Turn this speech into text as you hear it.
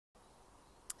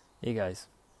Hey guys,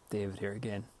 David here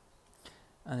again,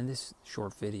 and in this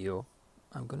short video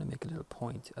I'm going to make a little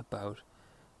point about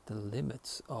the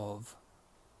limits of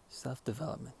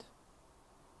self-development.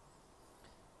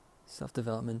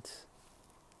 Self-development,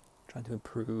 trying to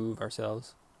improve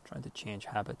ourselves, trying to change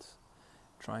habits,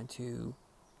 trying to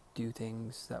do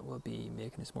things that will be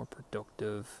making us more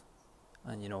productive.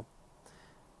 And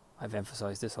I've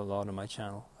emphasized this a lot on my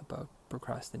channel about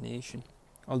procrastination,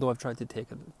 although I've tried to take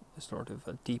a sort of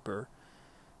a deeper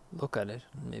look at it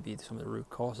and maybe some of the root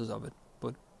causes of it.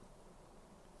 But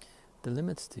the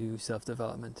limits to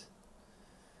self-development,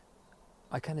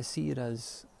 I kind of see it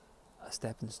as a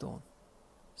stepping stone.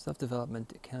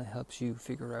 Self-development, it kind of helps you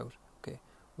figure out, okay,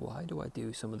 why do I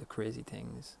do some of the crazy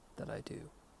things that I do?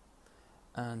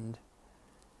 And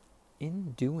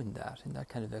in doing that, in that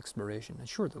kind of exploration, and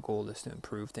sure, the goal is to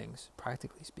improve things,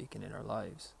 practically speaking, in our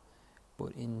lives.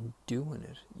 But in doing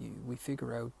it, we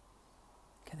figure out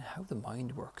kind of how the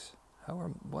mind works.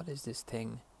 What is this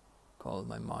thing called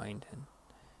my mind, and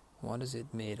what is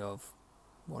it made of?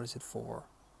 What is it for?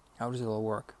 How does it all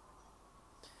work?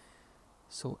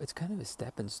 So it's kind of a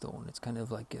stepping stone. It's kind of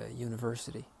like a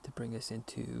university to bring us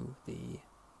into the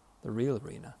real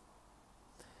arena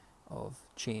of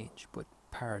change, but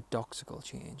paradoxical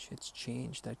change. It's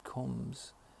change that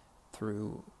comes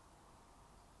through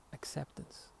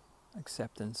acceptance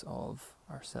of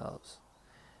ourselves.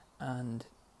 And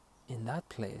in that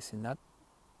place, in that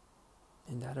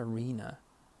arena,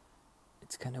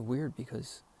 it's kind of weird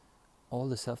because all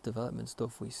the self-development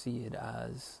stuff, we see it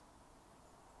as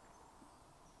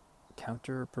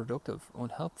counterproductive,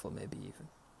 unhelpful, maybe even.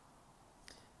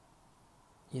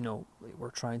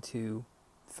 We're trying to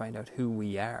find out who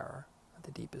we are at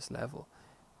the deepest level,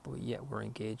 but yet we're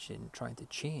engaged in trying to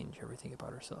change everything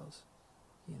about ourselves.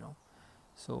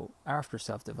 So after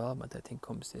self-development, I think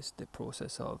comes the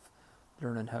process of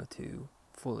learning how to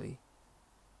fully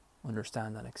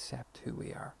understand and accept who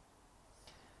we are,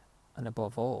 and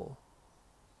above all,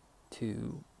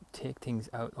 to take things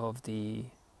out of the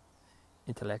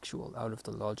intellectual, out of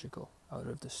the logical, out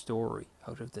of the story,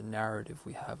 out of the narrative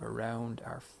we have around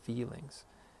our feelings,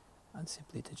 and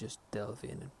simply to just delve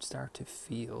in and start to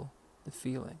feel the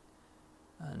feeling.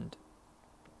 And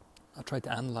I'll try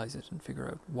to analyze it and figure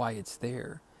out why it's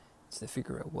there. It's to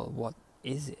figure out, well, what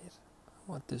is it?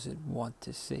 What does it want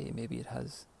to say? Maybe it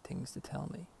has things to tell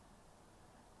me.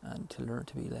 And to learn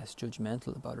to be less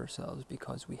judgmental about ourselves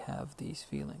because we have these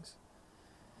feelings.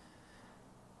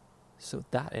 So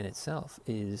that in itself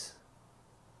is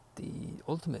the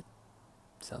ultimate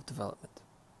self-development.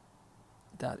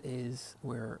 That is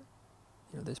where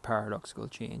this paradoxical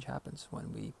change happens,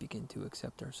 when we begin to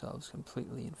accept ourselves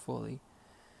completely and fully.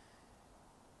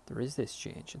 There is this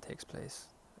change that takes place,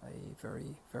 a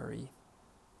very, very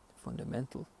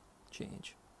fundamental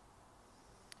change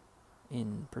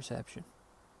in perception.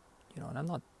 And I'm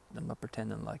not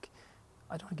pretending like,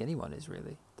 I don't think anyone is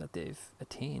really, that they've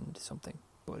attained something,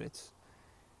 but it's,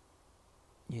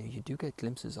 you do get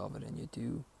glimpses of it, and you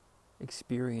do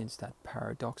experience that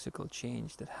paradoxical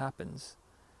change that happens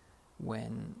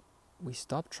when we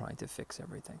stop trying to fix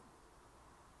everything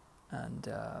and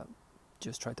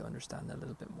just try to understand a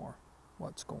little bit more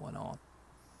what's going on.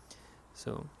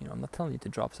 So, I'm not telling you to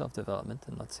drop self-development.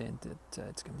 I'm not saying that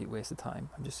it's a complete waste of time.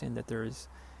 I'm just saying that there is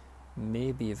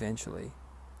maybe eventually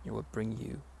it will bring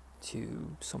you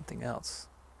to something else,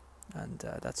 and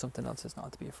that something else is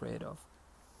not to be afraid of.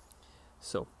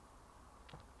 So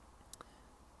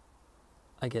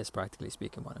I guess practically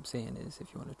speaking, what I'm saying is,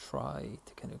 if you want to try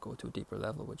to kind of go to a deeper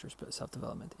level with your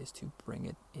self-development, is to bring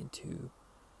it into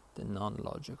the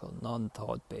non-logical,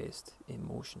 non-thought-based,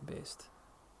 emotion-based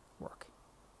work,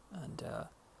 and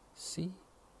see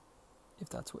if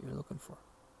that's what you're looking for.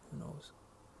 Who knows?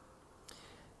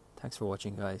 Thanks for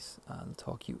watching, guys. I'll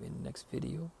talk to you in the next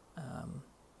video.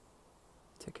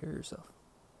 Take care of yourself.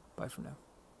 Bye for now.